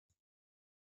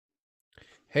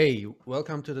Hey,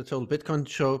 welcome to the Total Bitcoin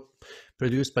Show,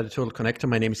 produced by the Total Connector.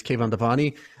 My name is Keyvan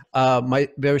Davani. My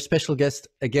very special guest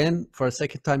again for a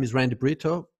second time is Randy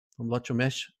Brito from Locha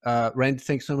Mesh. Randy,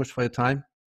 thanks so much for your time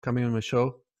coming on my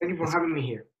show. Thank you for Let's, having me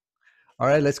here. all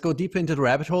right, let's go deeper into the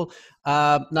rabbit hole.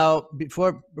 Now,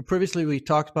 previously we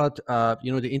talked about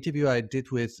the interview I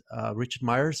did with Richard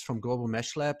Myers from Global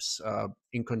Mesh Labs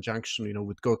in conjunction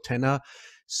with GoTenna.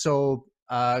 So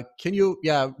can you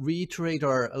reiterate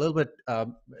or a little bit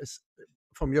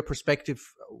from your perspective,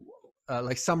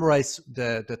 like summarize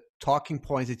the talking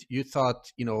points that you thought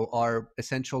are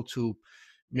essential to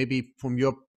maybe from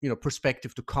your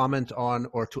perspective to comment on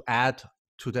or to add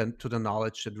to the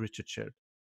knowledge that Richard shared?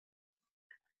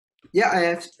 Yeah,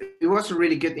 it was a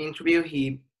really good interview.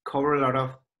 He covered a lot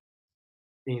of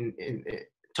in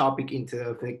topic into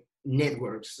the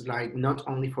networks, like not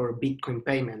only for Bitcoin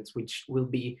payments, which will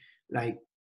be like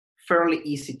fairly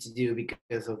easy to do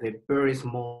because of the very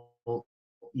small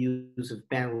use of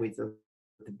bandwidth of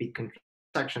the Bitcoin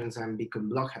transactions and Bitcoin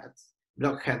block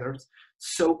headers.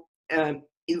 So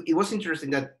it was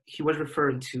interesting that he was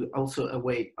referring to also a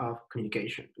way of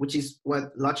communication, which is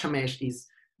what Locha Mesh is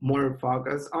more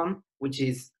focused on, which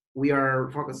is we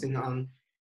are focusing on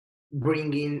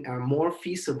bringing a more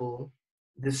feasible,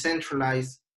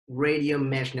 decentralized radio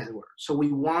mesh network. So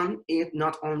we want it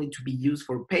not only to be used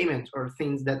for payments or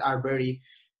things that are very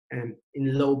in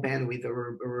low bandwidth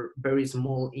or very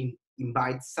small in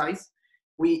byte size.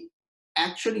 We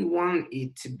actually want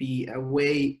it to be a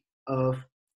way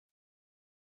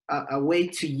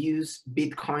to use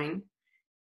Bitcoin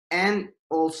and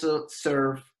also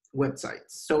serve websites.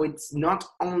 So it's not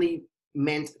only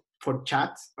meant for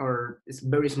chats or it's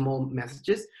very small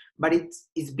messages, but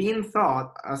it's being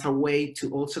thought as a way to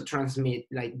also transmit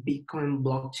like Bitcoin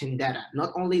blockchain data,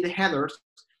 not only the headers,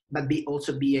 but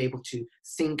also be able to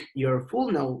sync your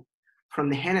full node from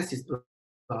the Genesis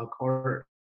block or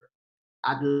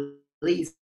at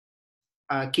least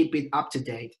keep it up to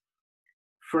date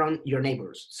from your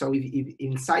neighbors. So if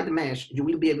inside the mesh, you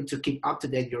will be able to keep up to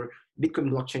date your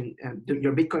Bitcoin blockchain,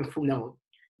 your Bitcoin full node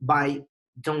by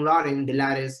downloading the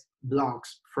latest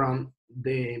blocks from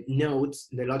the nodes,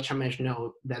 the Locha Mesh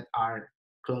node that are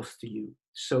close to you.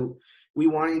 So we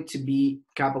wanted to be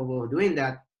capable of doing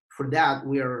that. For that,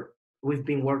 we've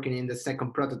been working in the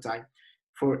second prototype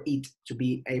for it to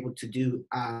be able to do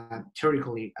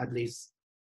theoretically at least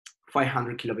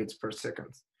 500 kilobits per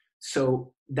second.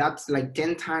 So that's like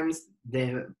 10 times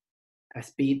the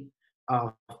speed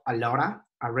of a LoRa,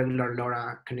 a regular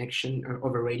LoRa connection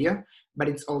over radio, but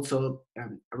it's also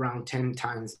around 10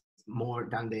 times more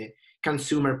than the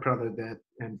consumer product that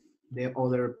the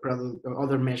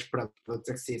other mesh products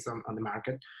exist on the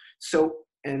market. So,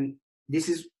 and this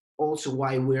is also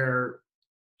why we're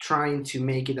trying to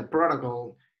make it a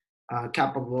protocol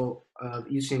capable of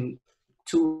using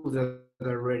tools that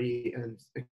already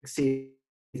exist,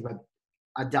 but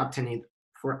adapting it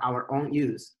for our own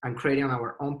use and creating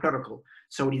our own protocol.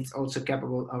 So it's also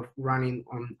capable of running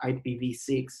on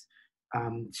IPv6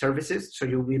 services. So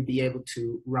you will be able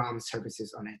to run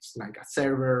services on it, like a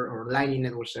server or Lightning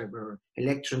Network server, or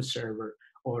Electron server,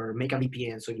 or make a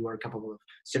VPN. So you are capable of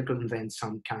circumvent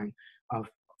some kind of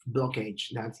blockage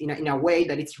that's in a way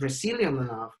that it's resilient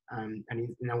enough and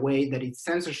in a way that it's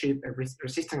censorship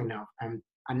resistant enough and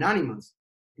anonymous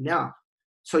enough,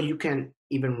 so you can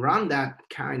even run that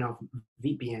kind of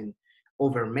VPN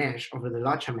over mesh, over the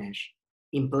Locha Mesh,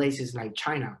 in places like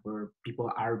China where people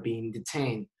are being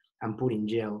detained and put in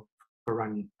jail for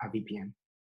running a VPN.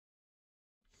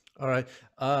 All right.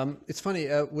 It's funny.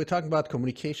 We're talking about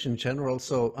communication in general,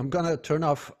 so I'm gonna turn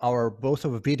off both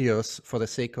of our videos for the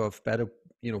sake of better,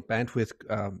 bandwidth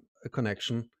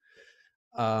connection.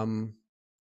 And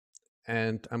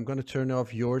I'm gonna turn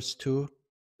off yours too,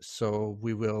 so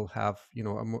we will have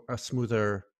a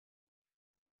smoother.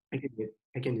 I can do it.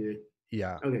 I can do it.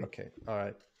 Yeah. Okay. Okay. All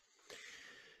right.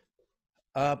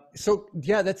 So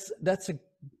yeah, that's a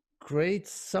great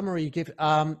summary you gave.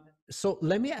 So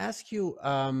let me ask you.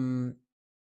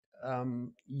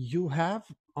 You have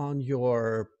on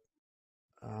your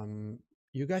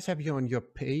you guys have you on your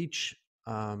page,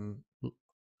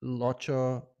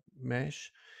 Locha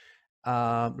Mesh,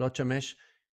 Locha Mesh.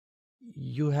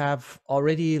 You have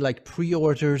already like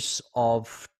pre-orders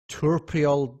of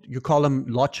terrestrial. You call them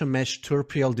Locha Mesh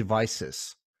terrestrial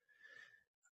devices.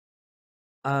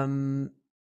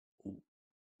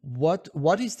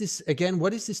 What is this again?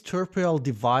 What is this terrestrial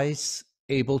device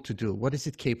able to do? What is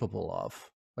it capable of?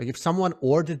 Like if someone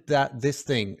ordered this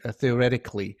thing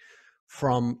theoretically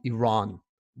from Iran,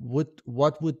 what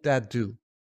would that do?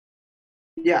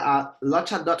 Yeah,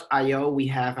 Locha.io, we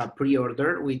have a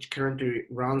pre-order, which currently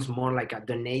runs more like a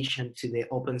donation to the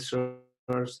open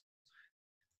source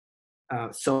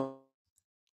software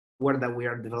that we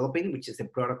are developing, which is the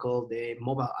protocol, the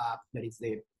mobile app, that is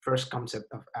the first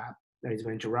concept of app that is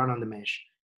going to run on the mesh,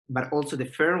 but also the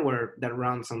firmware that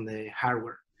runs on the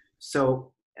hardware.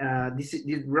 So this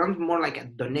runs more like a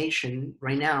donation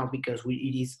right now because it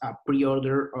is a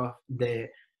pre-order of the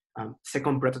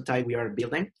second prototype we are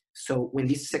building. So when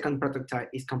this second prototype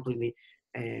is completely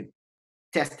uh,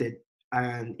 tested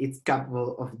and it's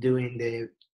capable of doing the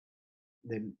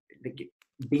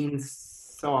being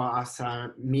saw as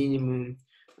a minimum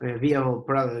viable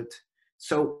product.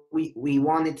 So we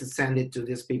wanted to send it to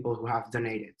these people who have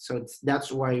donated. So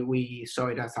that's why we saw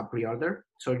it as a pre-order.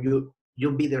 So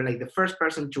you'll be there like the first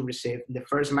person to receive the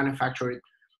first manufactured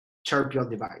Chirpio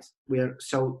device. We are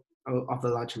so of the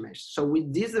Locha Mesh. So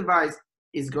what this device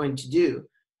is going to do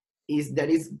is that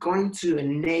it's going to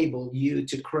enable you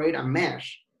to create a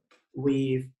mesh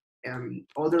with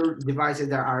other devices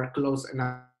that are close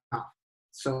enough.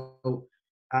 So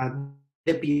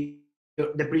the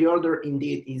pre-order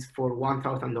indeed is for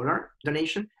 $1,000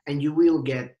 donation, and you will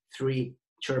get 3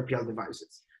 Chirpio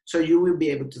devices. So you will be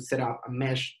able to set up a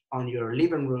mesh on your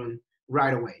living room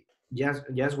right away,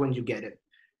 just when you get it.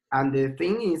 And the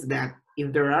thing is that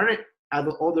if there are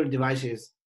other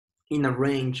devices in a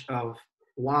range of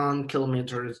 1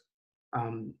 kilometer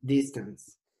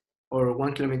distance or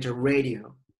 1 kilometer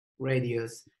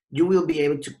radius, you will be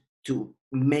able to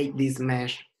make this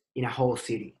mesh in a whole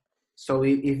city. So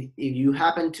if you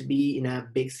happen to be in a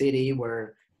big city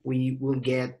where we will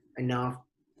get enough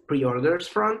pre-orders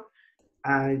from,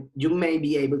 you may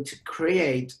be able to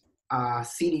create a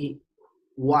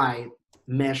city-wide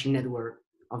mesh network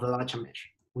of the Locha Mesh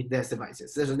with these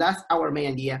devices. So that's our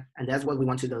main idea, and that's what we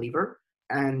want to deliver.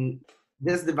 And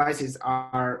these devices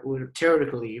are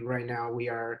theoretically we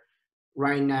are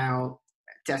right now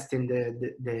testing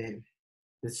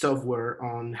the software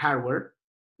on hardware,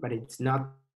 but it's not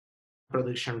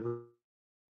production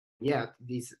yet.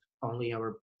 This is only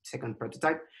our second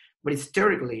prototype, but it's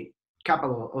theoretically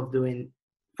capable of doing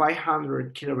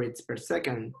 500 kilobits per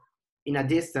second in a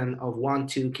distance of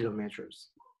 1-2 kilometers.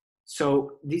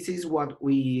 So this is what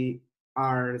we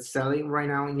are selling right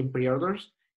now in pre-orders,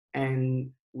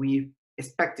 and we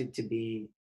expect it to be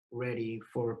ready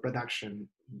for production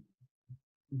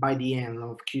by the end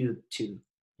of Q2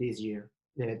 this year,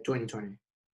 the 2020.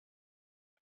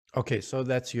 Okay, so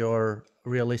that's your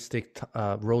realistic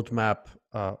roadmap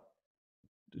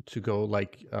to go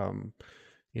like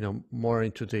more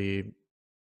into the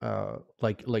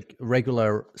like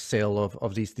regular sale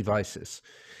of these devices.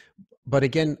 But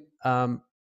again,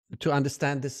 to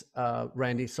understand this,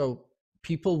 Randy, so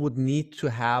people would need to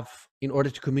have, in order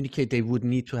to communicate, they would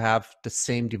need to have the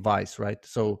same device, right?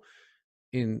 So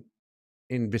in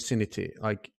vicinity,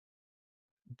 like,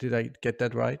 did I get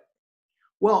that right?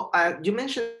 Well, you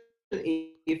mentioned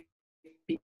if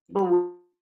people will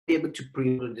be able to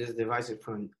pre-order these devices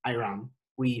from Iran,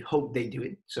 we hope they do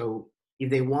it. So if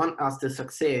they want us to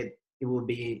succeed, it will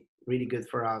be really good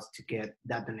for us to get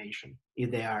that donation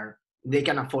if they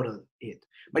can afford it.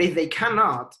 But if they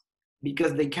cannot,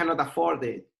 because they cannot afford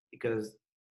it, because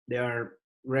they are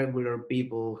regular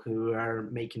people who are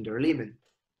making their living,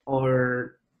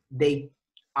 or they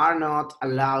are not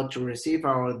allowed to receive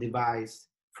our device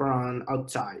from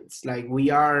outside. It's like we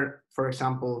are, for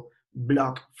example,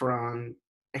 blocked from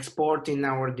exporting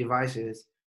our devices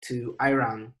to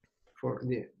Iran for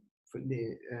the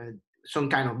some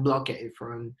kind of blockade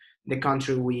from the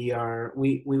country we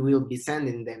will be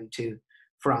sending them to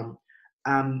from.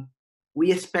 Um,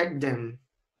 we expect them,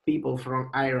 people from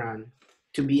Iran,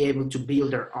 to be able to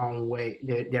build their own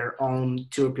their own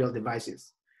Turpio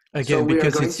devices. So Again, we are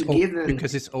going to give them.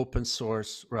 because it's open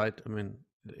source, right? I mean,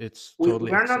 it's We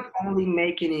totally are not only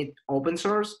making it open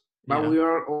source, but yeah. we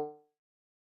are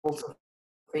also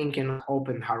thinking of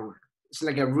open hardware. It's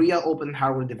like a real open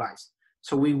hardware device.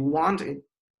 So we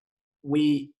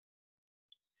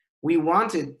we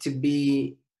want it to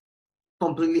be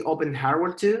completely open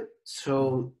hardware too.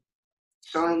 So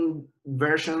some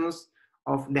versions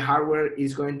of the hardware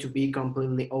is going to be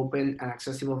completely open and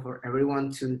accessible for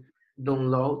everyone to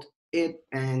download it.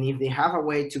 And if they have a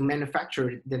way to manufacture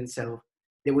it themselves,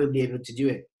 they will be able to do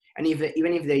it. And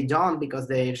even if they don't, because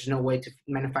there's no way to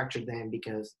manufacture them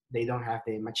because they don't have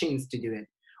the machines to do it,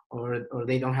 or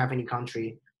they don't have any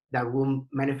country that will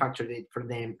manufacture it for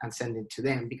them and send it to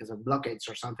them because of blockades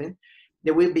or something,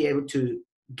 they will be able to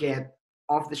get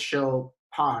off-the-shelf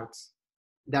parts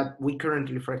that we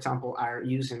currently, for example, are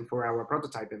using for our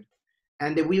prototyping.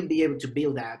 and they will be able to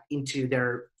build that into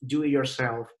their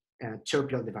do-it-yourself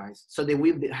terminal device. So they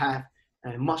will have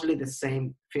mostly the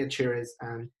same features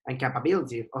and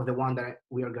capability of the one that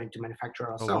we are going to manufacture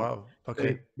Oh, ourselves. wow. So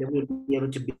Okay. they will be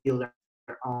able to build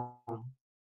their own,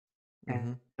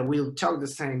 and Mm-hmm. will talk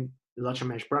the same Locha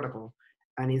Mesh protocol,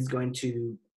 and it's going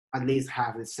to at least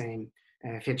have the same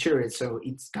features, so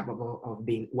it's capable of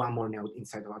being one more node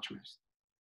inside the Locha Mesh.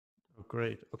 Oh,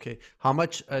 great. Okay. How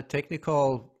much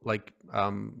technical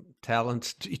talent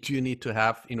do you need to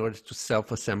have in order to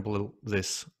self-assemble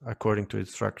this according to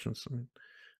instructions? I mean,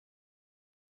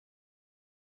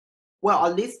 Well,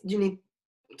 at least you need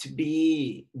to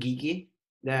be geeky,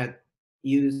 that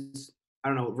use, I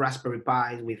don't know, Raspberry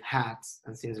Pis with hats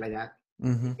and things like that.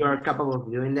 mm-hmm. If you are capable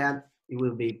of doing that, it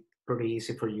will be pretty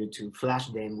easy for you to flash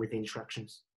them with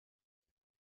instructions.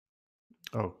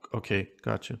 Oh, okay.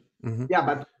 Gotcha. Mm-hmm. Yeah,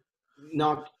 but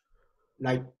not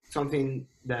like something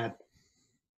that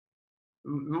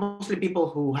mostly people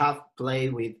who have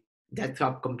played with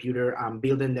desktop computer and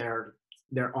building their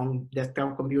own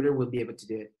desktop computer will be able to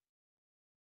do it.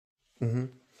 Mm-hmm.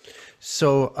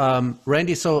 So,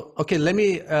 Randy, so, okay, let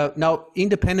me, now,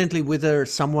 independently whether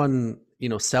someone,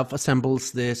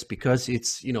 self-assembles this because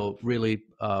it's, really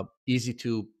easy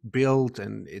to build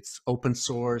and it's open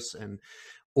source, and,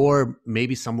 or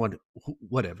maybe someone,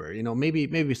 whatever, maybe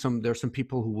there's some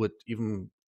people who would even,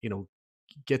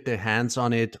 get their hands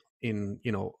on it in,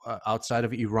 outside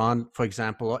of Iran, for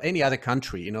example, or any other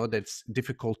country, that's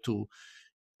difficult to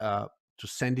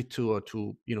send it to, or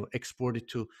to, export it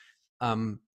to.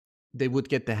 They would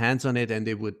get their hands on it and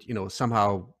they would,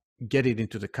 somehow get it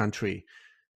into the country,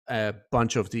 a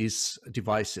bunch of these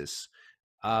devices.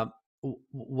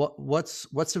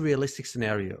 What's a realistic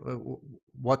scenario?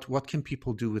 What can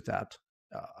people do with that?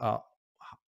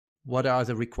 What are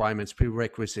the requirements,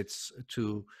 prerequisites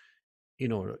to,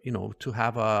 to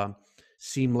have a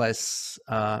seamless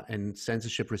and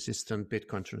censorship-resistant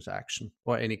Bitcoin transaction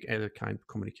or any other kind of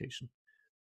communication?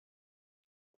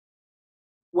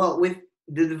 Well, with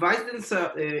the device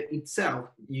itself,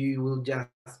 you will just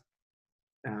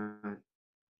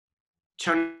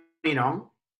turn it on,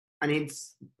 and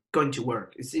it's going to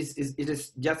work. It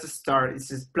is just a start. It's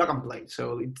just plug and play.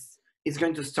 So it's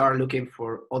going to start looking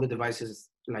for other devices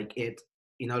like it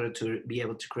in order to be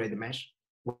able to create the mesh,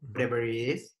 whatever it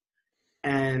is.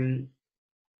 And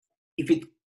if it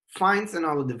finds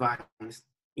another device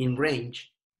in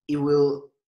range, it will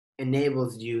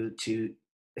enables you to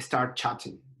start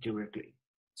chatting directly.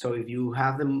 So if you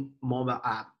have the mobile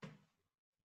app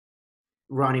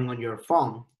running on your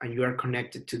phone and you are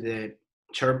connected to the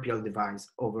terminal device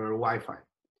over Wi-Fi,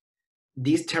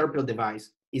 this terminal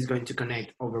device is going to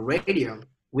connect over radio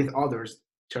with others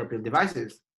terminal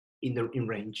devices in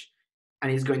range,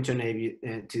 and it's going to enable you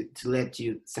to let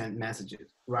you send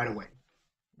messages right away.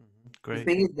 The Great.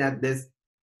 thing is that there's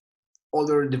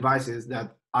other devices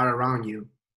that are around you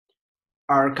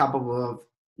are capable of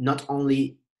not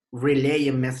only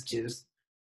relaying messages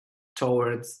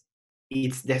towards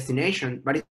its destination,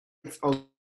 but it's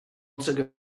also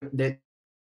that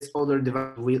other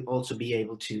device will also be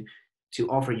able to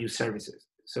offer you services.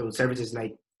 So services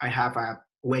like, I have a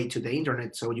way to the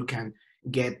internet, so you can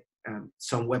get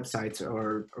some websites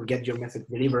or get your message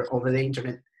delivered over the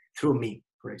internet through me,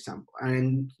 for example.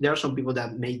 And there are some people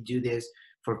that may do this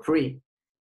for free.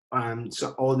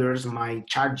 So others might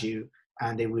charge you,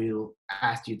 and they will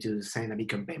ask you to send a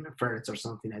Bitcoin payment first or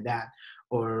something like that,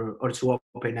 or to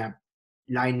open a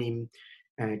Lightning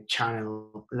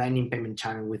Lightning payment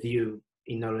channel with you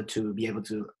in order to be able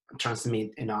to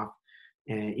transmit enough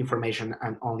information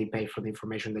and only pay for the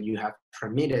information that you have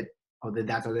transmitted or the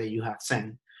data that you have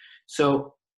sent.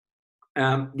 So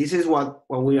this is what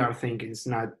we are thinking. It's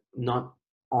not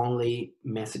only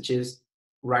messages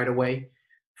right away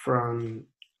from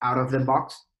out of the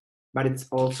box, but it's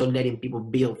also letting people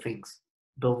build things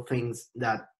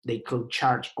that they could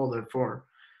charge other for,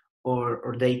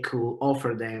 or they could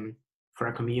offer them for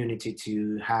a community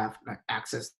to have like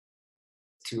access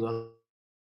to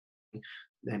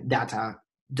the data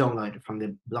downloaded from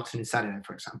the blockchain satellite,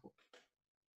 for example.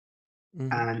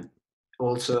 Mm-hmm. And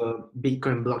also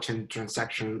Bitcoin blockchain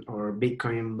transaction or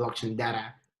Bitcoin blockchain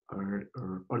data, or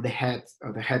the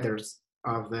headers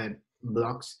of the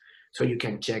blocks, so you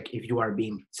can check if you are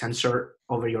being censored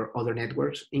over your other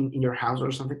networks in your house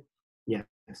or something. Yes,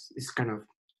 this kind of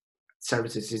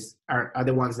services are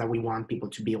the ones that we want people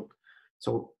to build.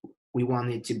 So we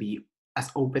want it to be as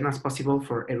open as possible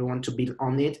for everyone to build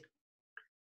on it.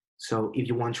 So if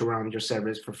you want to run your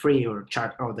service for free or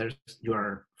charge others, you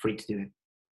are free to do it.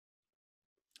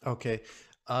 Okay.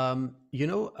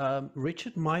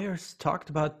 Richard Myers talked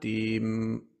about the.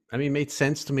 It made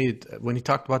sense to me when he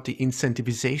talked about the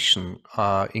incentivization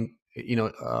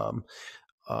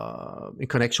in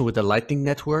connection with the Lightning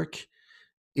Network.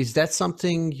 Is that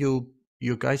something you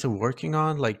guys are working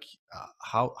on? Like,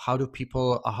 how are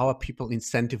people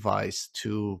incentivized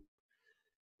to,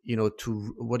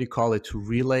 to what do you call it, to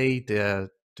relay the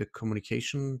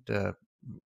communication?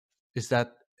 Is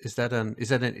that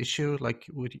an issue, like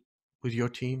with your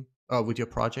team, with your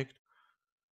project?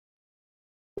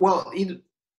 Well,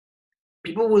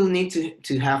 people will need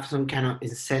to have some kind of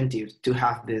incentive to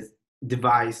have this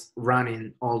device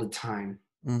running all the time.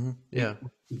 Mm-hmm. Yeah.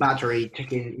 Battery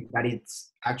checking that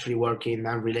it's actually working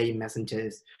and relaying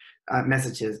messages.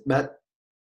 But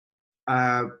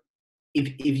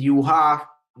if you have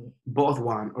both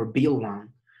one or build one,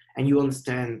 and you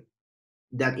understand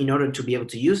that in order to be able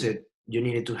to use it, you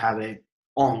needed to have it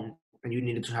on, and you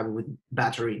needed to have it with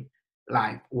battery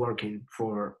life working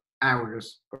for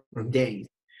hours or Mm-hmm. days.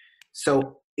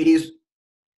 So it is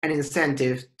an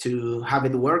incentive to have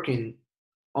it working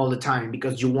all the time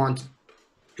because you want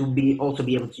to also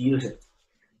be able to use it.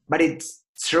 But it's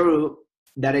true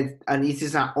that this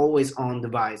is an always on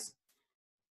device.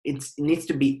 It needs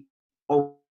to be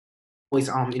always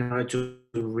on in order to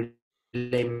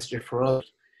relay messages for others.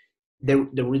 There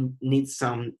will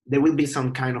be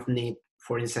some kind of need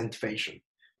for incentivization.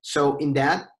 So in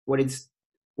that,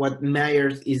 what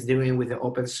Myers is doing with the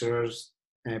open source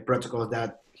protocols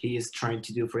that he is trying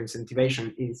to do for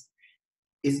incentivization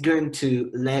is going to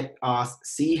let us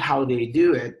see how they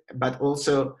do it, but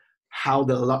also how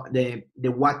the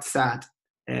WhatsApp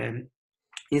um,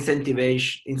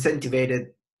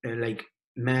 incentivated like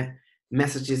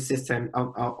messages system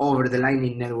over the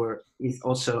Lightning Network is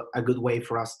also a good way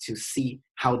for us to see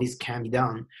how this can be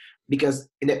done. Because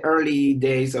in the early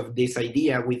days of this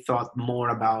idea, we thought more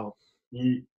about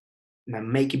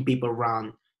making people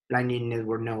run Lightning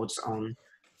Network nodes on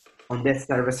the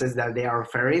services that they are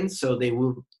offering, so they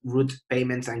will route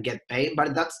payments and get paid.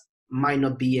 But that might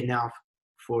not be enough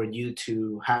for you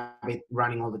to have it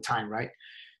running all the time, right?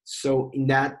 So in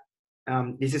that,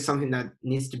 this is something that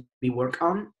needs to be worked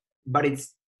on. But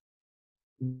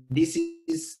this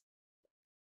is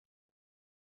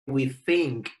we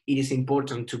think it is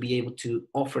important to be able to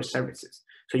offer services,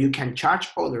 so you can charge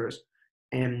others,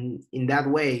 and in that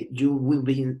way you will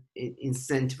be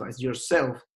incentivized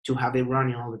yourself to have it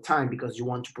running all the time because you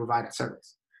want to provide a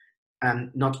service, and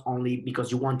not only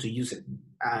because you want to use it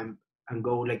and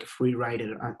go like a free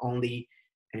rider and only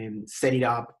set it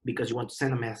up because you want to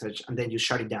send a message and then you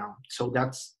shut it down. So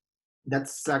that's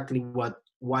exactly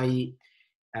why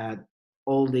uh,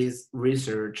 all this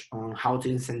research on how to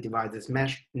incentivize these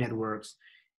mesh networks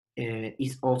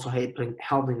is also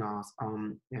helping us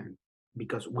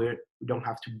because we don't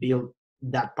have to build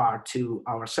that part to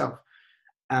ourselves.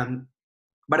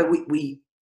 But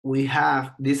we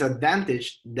have this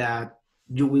advantage that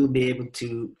you will be able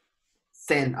to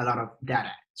send a lot of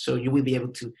data. So you will be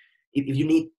able to, if you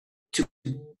need to,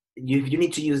 if you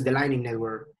need to use the Lightning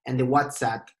Network and the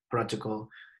WhatsApp protocol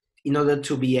in order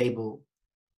to be able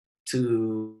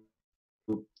to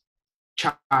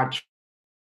charge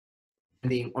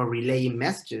or relaying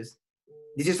messages,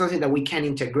 this is something that we can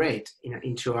integrate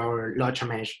into our Locha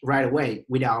Mesh right away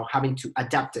without having to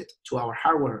adapt it to our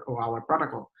hardware or our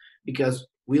protocol, because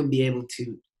we'll be able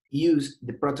to use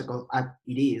the protocol as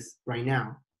it is right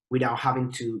now without having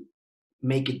to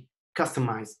make it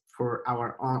customized for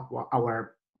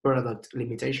our product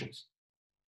limitations.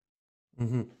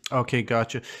 Mm-hmm. Okay,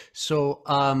 gotcha. So,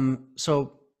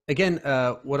 again,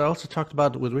 what I also talked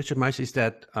about with Richard Myers is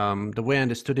that the way I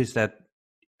understood is that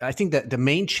I think that the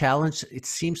main challenge, it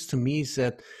seems to me, is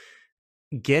that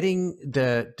getting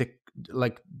the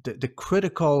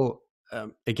critical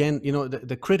again,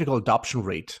 the critical adoption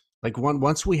rate. Like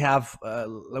once we have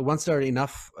once there are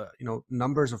enough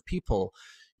numbers of people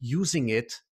using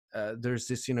it, there's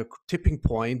this tipping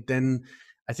point. Then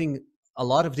I think a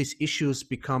lot of these issues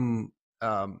become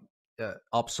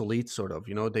obsolete. Sort of,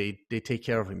 they take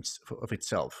care of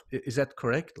itself. Is that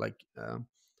correct? Like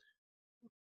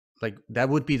that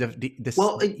would be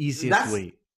Well, the easiest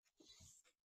way.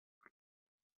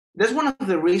 that's one of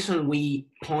the reasons we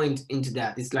point into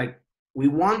that. It's like we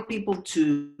want people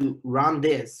to run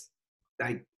this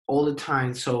like all the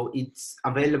time, so it's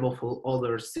available for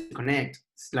others to connect.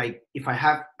 It's like if I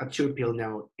have a Turpil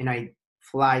node and I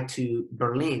fly to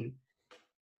Berlin,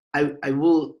 I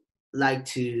will like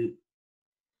to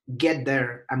get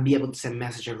there and be able to send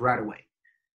messages right away.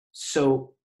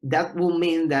 So that will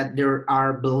mean that there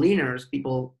are Berliners,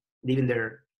 people living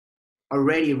there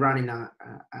already running a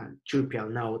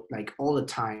TotalBitcoin node like all the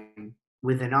time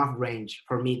with enough range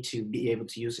for me to be able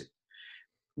to use it.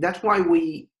 That's why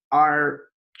we are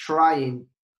trying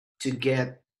to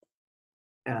get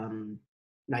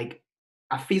like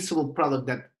a feasible product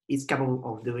that is capable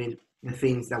of doing the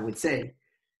things that we say.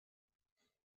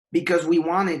 Because we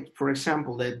wanted, for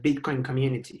example, the Bitcoin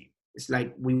community. It's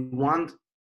like we want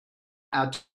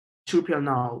a TotalBitcoin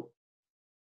node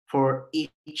for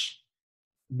each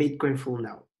Bitcoin full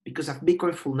node. Because a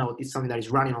Bitcoin full node is something that is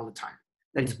running all the time,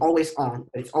 that is always on,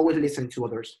 that is always listening to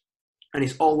others, and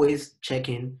is always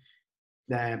checking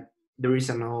that there is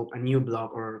a new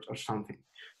block or something.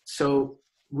 So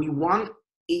we want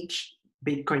each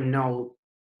Bitcoin node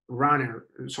runner,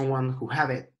 someone who have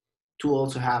it, to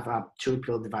also have a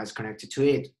TotalBitcoin device connected to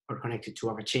it or connected to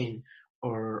a chain,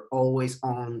 or always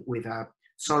on with a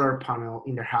solar panel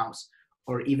in their house,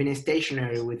 or even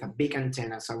stationary with a big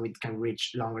antenna so it can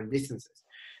reach longer distances.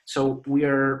 So we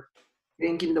are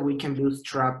thinking that we can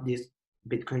bootstrap this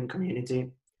Bitcoin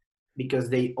community because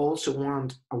they also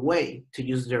want a way to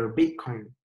use their Bitcoin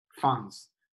funds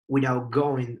without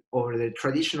going over the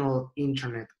traditional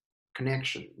internet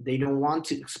connection. They don't want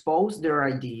to expose their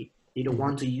ID. They don't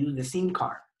want to use the SIM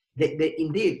card.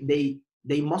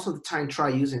 They most of the time try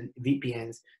using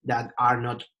VPNs that are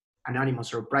not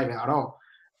anonymous or private at all.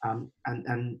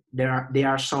 And there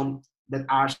are some that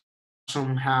are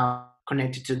somehow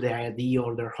connected to their ID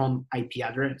or their home IP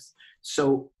address.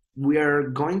 So we are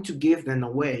going to give them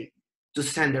a way to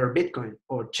send their Bitcoin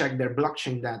or check their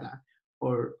blockchain data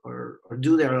or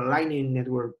do their Lightning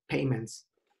Network payments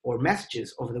or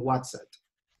messages over the WhatsApp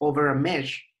over a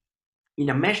mesh. In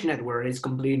a mesh network, it's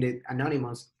completely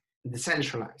anonymous,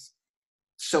 decentralized,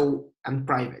 so and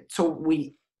private. So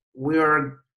we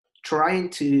are trying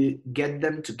to get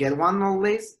them to get one of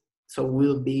these. So there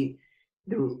will be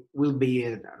I don't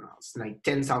know, it's like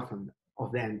 10,000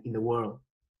 of them in the world,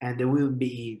 and there will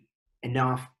be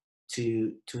enough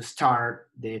to start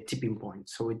the tipping point.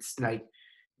 So it's like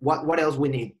what else we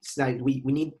need? It's like we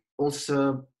need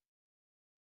also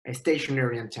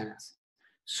stationary antennas.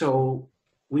 So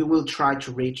we will try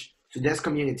to reach to those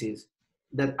communities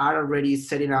that are already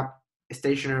setting up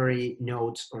stationary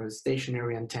nodes or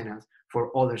stationary antennas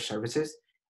for other services,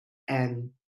 and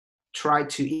try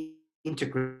to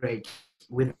integrate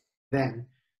with them.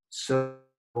 So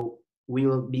we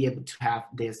will be able to have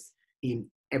this in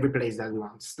every place that we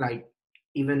want. It's like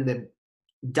even the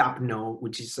DApp node,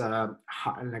 which is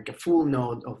like a full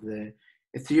node of the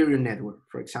Ethereum network,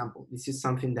 for example. This is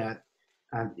something that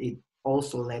it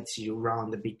also lets you run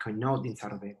the Bitcoin node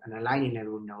inside of it, and a Lightning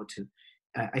Network node too.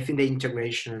 I think the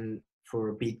integration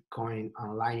for Bitcoin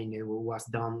on Lightning Network was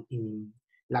done in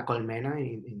La Colmena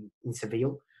in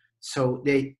Seville. So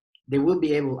they will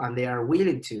be able, and they are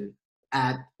willing to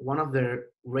add one of the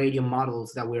radio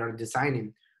models that we are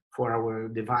designing for our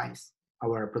device,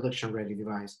 our production ready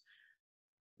device.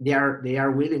 They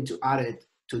are willing to add it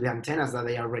to the antennas that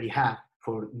they already have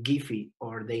for Giphy,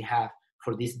 or they have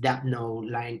for this DApp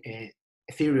node line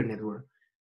Ethereum network,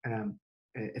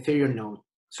 Ethereum node.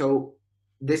 So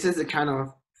this is the kind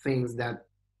of things that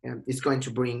is going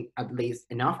to bring at least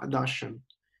enough adoption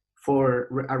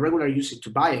for a regular user to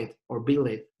buy it or build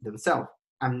it themselves.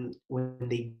 And when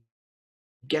they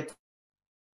get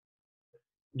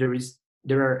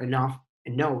there are enough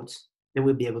nodes, they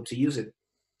will be able to use it.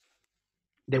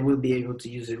 They will be able to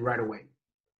use it right away.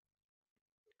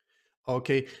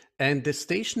 Okay, and the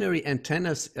stationary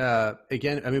antennas,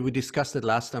 again, I mean, we discussed it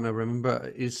last time. I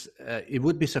remember it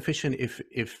would be sufficient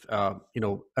if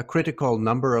a critical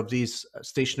number of these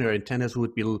stationary antennas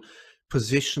would be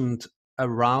positioned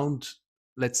around,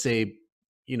 let's say,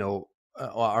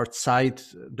 or outside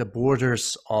the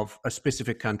borders of a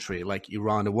specific country, like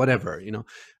Iran or whatever.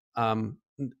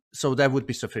 So that would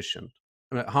be sufficient.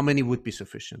 How many would be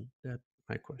sufficient? That's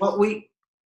my question. Well,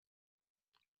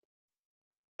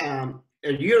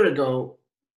 a year ago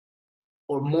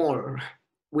or more,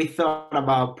 we thought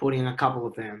about putting a couple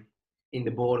of them in the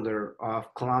border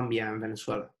of Colombia and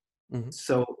Venezuela. Mm-hmm.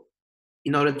 So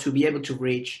in order to be able to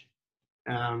reach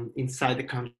inside the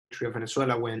country of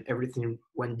Venezuela when everything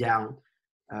went down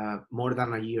more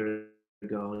than a year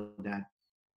ago, that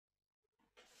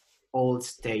all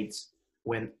states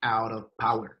went out of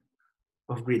power,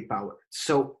 of grid power.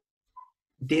 So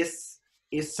this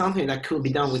is something that could be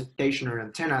done with stationary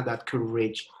antenna that could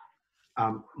reach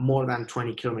more than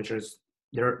 20 kilometers.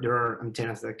 There are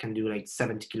antennas that can do like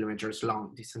 70 kilometers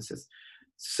long distances.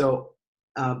 So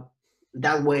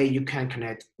that way you can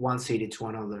connect one city to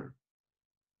another,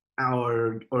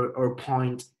 or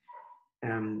point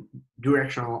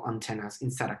directional antennas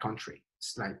inside a country.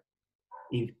 It's like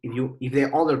if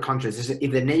the other countries,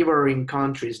 if the neighboring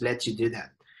countries let you do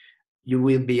that, you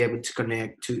will be able to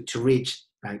connect to reach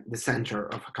like the center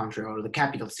of a country or the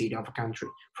capital city of a country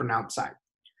from outside.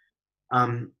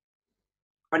 And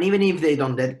even if they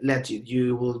don't let you,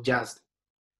 you will just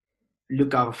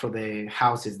look out for the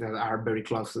houses that are very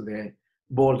close to the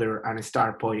border and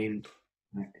start pointing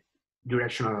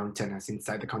directional antennas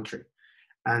inside the country.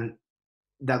 And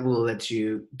that will let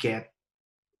you get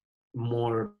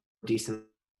more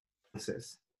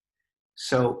distances.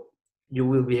 So you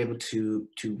will be able to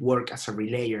work as a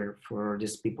relayer for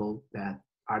these people that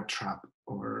are trapped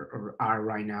or are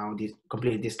right now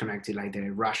completely disconnected, like the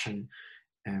Russian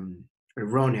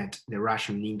RONET, the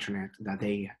Russian internet that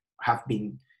they have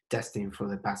been testing for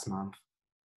the past month.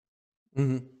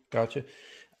 Mm-hmm. Gotcha.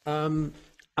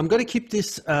 I'm going to keep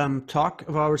this talk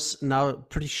of ours now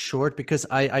pretty short because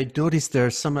I noticed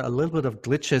there's a little bit of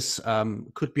glitches.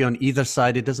 Could be on either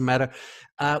side. It doesn't matter.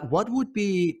 What would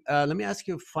be? Let me ask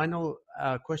you a final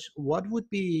question. What would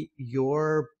be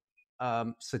your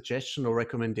suggestion or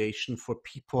recommendation for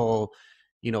people,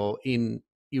 in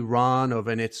Iran or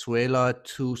Venezuela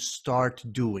to start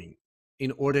doing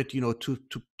in order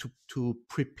to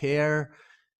prepare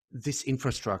this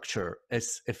infrastructure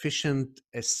as efficient,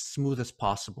 as smooth as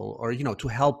possible, or to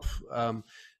help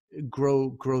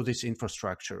grow this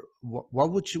infrastructure?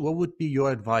 What would be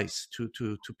your advice to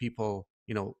people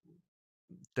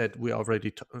that we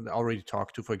already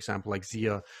talked to, for example, like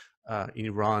Zia in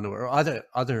Iran or other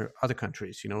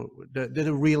countries, that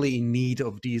are really in need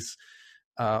of these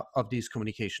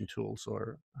communication tools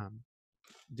or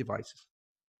devices?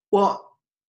 Well,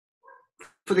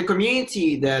 for the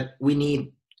community that we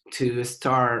need to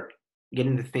start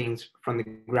getting the things from the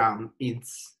ground,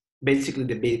 it's basically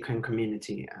the Bitcoin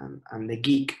community and the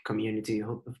geek community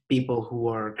of people who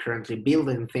are currently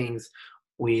building things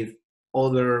with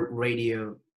other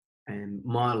radio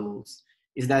models,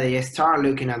 is that they start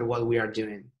looking at what we are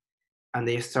doing and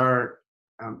they start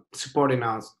supporting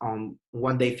us on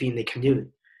what they think they can do.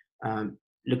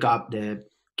 Look up the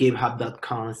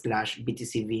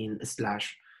github.com/btcvin/Locha,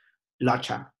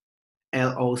 Locha,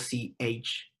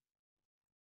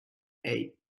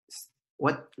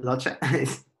 what Locha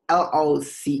is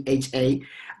Locha,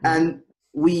 and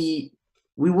we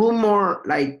will more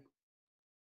like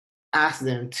ask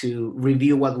them to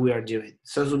review what we are doing.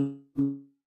 So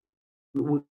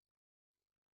we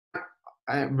are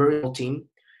a very small team,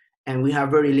 and we have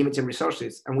very limited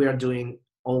resources, and we are doing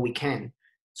all we can.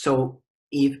 So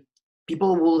if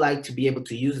people would like to be able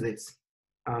to use this,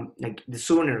 like the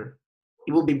sooner,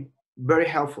 it will be very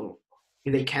helpful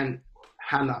if they can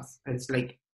hand us. It's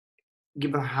like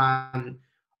give a hand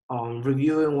on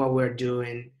reviewing what we're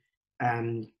doing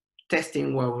and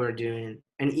testing what we're doing,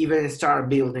 and even start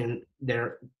building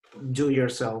their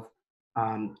do-yourself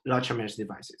Locha Mesh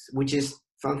devices, which is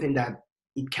something that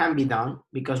it can be done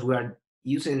because we are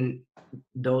using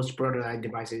those prototype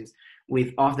devices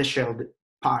with off-the-shelf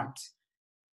parts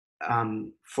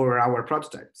for our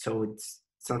prototype. So it's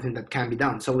something that can be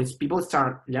done. So it's people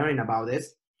start learning about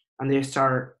this and they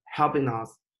start helping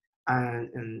us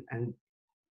and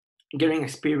getting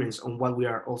experience on what we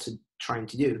are also trying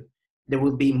to do. There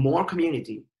will be more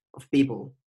community of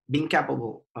people being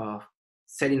capable of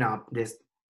setting up this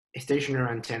stationary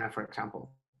antenna, for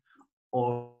example,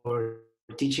 or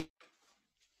teaching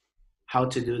how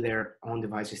to do their own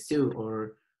devices too,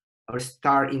 or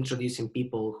start introducing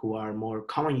people who are more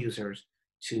common users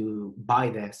to buy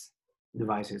these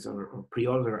devices or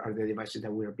pre-order the devices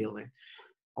that we're building,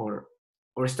 or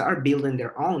start building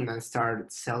their own and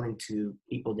start selling to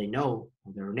people they know,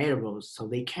 their neighbors, so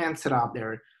they can set up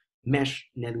their mesh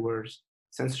networks,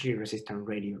 censorship-resistant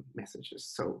radio messages,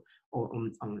 so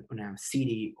on a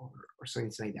city or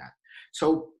things like that.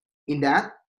 So in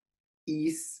that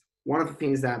is one of the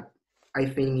things that I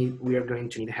think we are going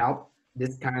to need help.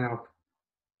 This kind of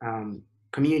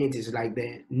communities like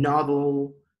the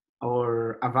Nodal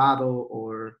or Avado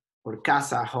or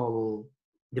Casa Hubble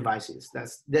devices.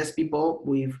 There's people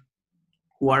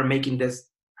who are making this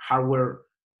hardware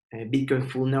Bitcoin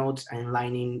full nodes and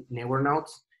Lightning network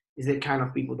nodes. Is the kind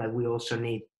of people that we also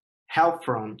need help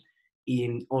from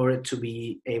in order to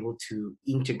be able to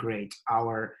integrate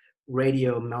our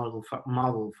radio model,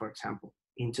 for example,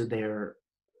 into their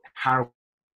hardware.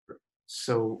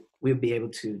 So we'll be able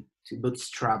to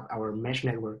bootstrap our mesh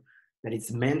network that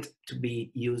is meant to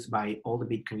be used by all the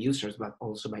Bitcoin users, but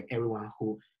also by everyone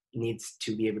who needs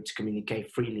to be able to communicate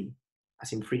freely,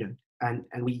 as in freedom. And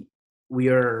we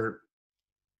are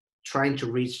trying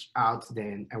to reach out to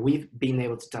them, and we've been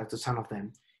able to talk to some of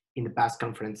them in the past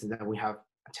conferences that we have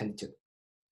attended to.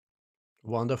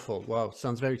 Wonderful. Wow,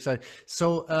 sounds very exciting.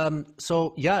 So,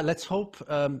 so yeah, let's hope.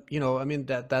 I mean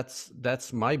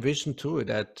that's my vision too.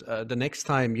 That the next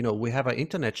time we have an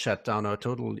internet shutdown or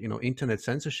total internet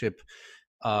censorship,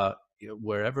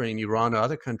 wherever in Iran or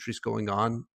other countries going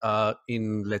on,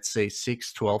 in let's say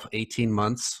 6, 12, 18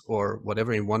 months or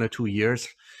whatever, in 1 or 2 years,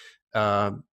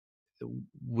 uh,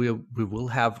 we will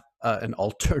have an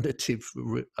alternative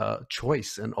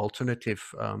choice, an alternative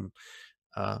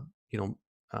uh, you know.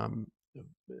 Um,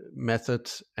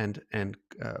 method and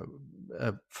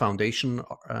foundation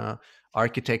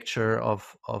architecture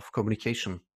of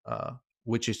communication,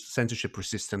 which is censorship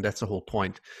resistant. That's the whole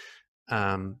point,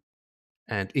 and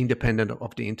independent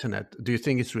of the internet. Do you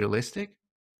think it's realistic?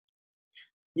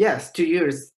 Yes, 2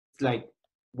 years like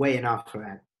way enough for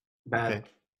that. But Okay.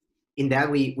 in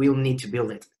that we will need to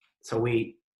build it. So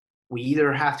we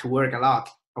either have to work a lot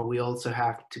or we also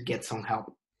have to get some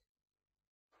help.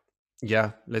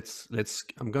 Yeah, let's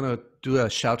I'm gonna do a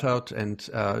shout out and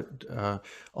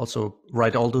also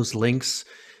write all those links,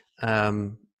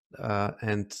 um,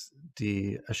 and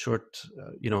the a short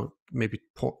maybe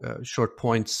short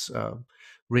points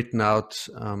written out,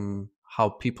 how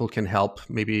people can help.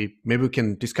 Maybe we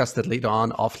can discuss that later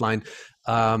on offline.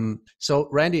 So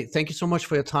Randy, thank you so much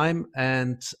for your time,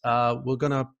 and we're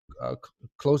gonna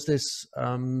close this.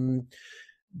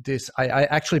 I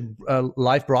actually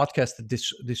live broadcasted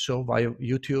this show via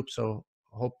YouTube, so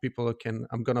I hope people can.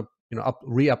 I'm gonna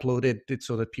re-upload it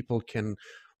so that people can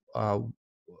uh,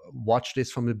 watch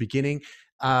this from the beginning.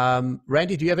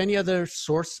 Randy, do you have any other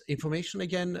source information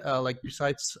again, like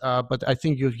besides? But I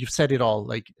think you've said it all,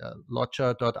 like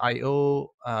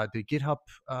Locha.io, the GitHub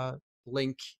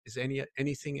link. Is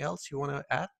anything else you want to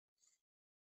add?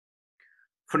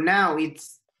 For now,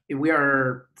 we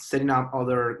are setting up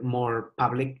other more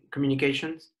public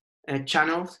communications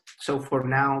channels. So for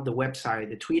now, the website,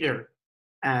 the Twitter,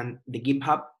 and the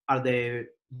GitHub are the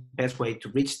best way to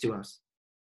reach to us.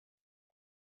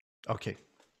 Okay,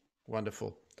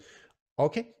 wonderful.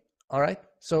 Okay, all right.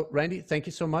 So Randy, thank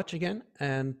you so much again,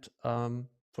 and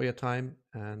for your time,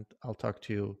 and I'll talk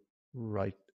to you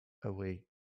right away.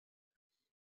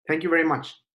 Thank you very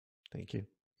much. Thank you.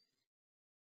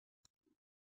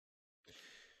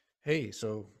 Hey,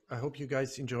 so I hope you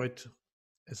guys enjoyed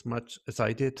as much as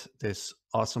I did this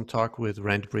awesome talk with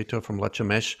Randy Brito from Locha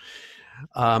Mesh.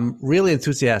 Really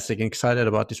enthusiastic and excited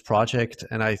about this project,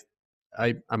 and I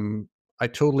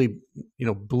totally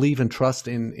believe and trust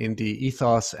in the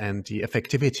ethos and the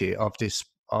effectivity of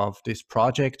this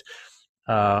project.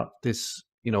 This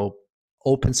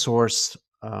open source,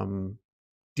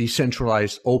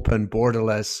 decentralized, open,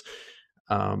 borderless,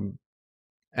 and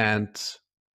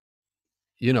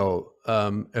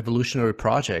evolutionary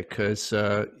project, because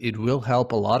it will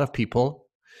help a lot of people,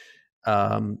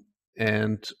 and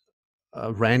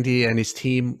Randy and his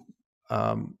team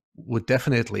would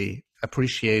definitely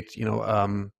appreciate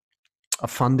a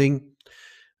funding.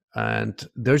 And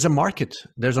there's a market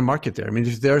there. I mean,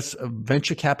 if there's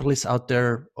venture capitalists out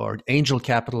there, or angel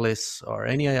capitalists, or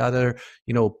any other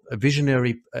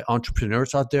visionary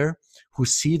entrepreneurs out there who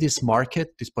see this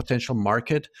market, this potential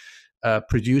market,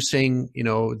 producing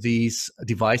these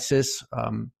devices,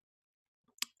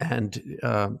 and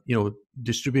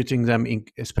distributing them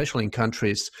especially in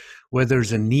countries where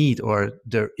there's a need, or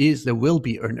there will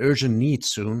be an urgent need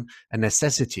soon, a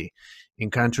necessity, in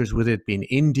countries, whether it be in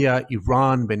India,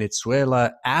 Iran,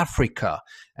 Venezuela, Africa.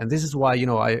 And this is why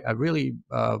I really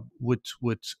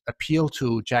would appeal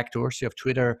to Jack Dorsey of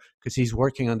Twitter, because he's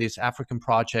working on these African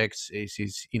projects. He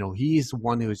is the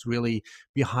one who is really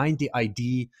behind the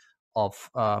idea of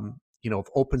of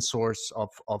open source, of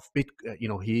bit.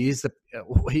 He is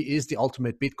the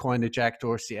ultimate Bitcoiner, Jack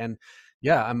Dorsey. And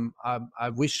yeah, I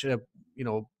wish we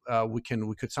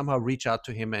could somehow reach out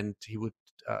to him, and he would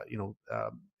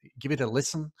give it a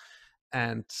listen,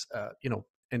 and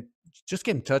and just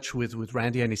get in touch with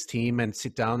Randy and his team, and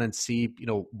sit down and see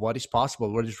what is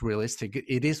possible, what is realistic.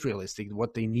 It is realistic.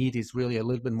 What they need is really a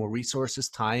little bit more resources,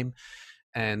 time,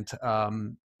 and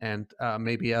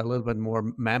maybe a little bit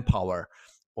more manpower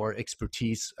or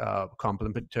expertise,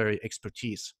 complementary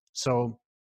expertise. So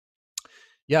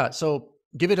yeah, so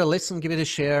give it a listen, give it a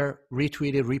share,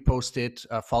 retweet it, repost it.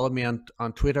 Follow me on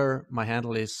Twitter. My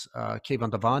handle is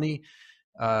Keyvan Davani.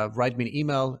 Write me an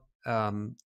email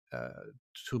to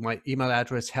my email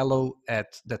address,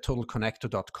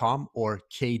 hello@TheTotalConnector.com, or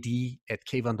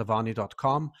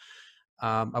kd@keyvandavani.com.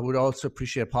 I would also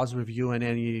appreciate a positive review on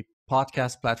any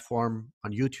podcast platform,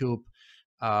 on YouTube.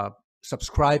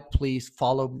 Subscribe, please.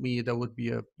 Follow me. That would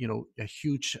be a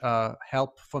huge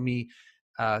help for me.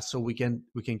 so we can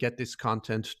get this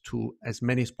content to as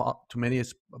many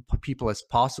people as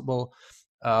possible,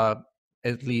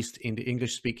 at least in the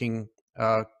English speaking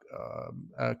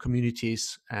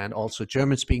communities, and also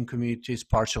German speaking communities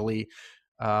partially.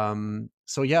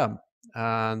 So yeah,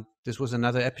 this was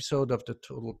another episode of the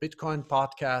Total Bitcoin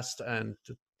podcast, and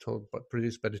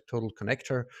produced by the Total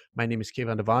Connector. My name is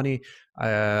Keyvan Davani.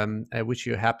 I wish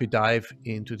you a happy dive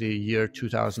into the year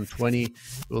 2020. It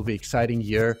will be an exciting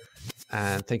year.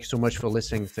 And thank you so much for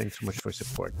listening. Thanks so much for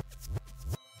support.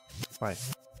 Bye.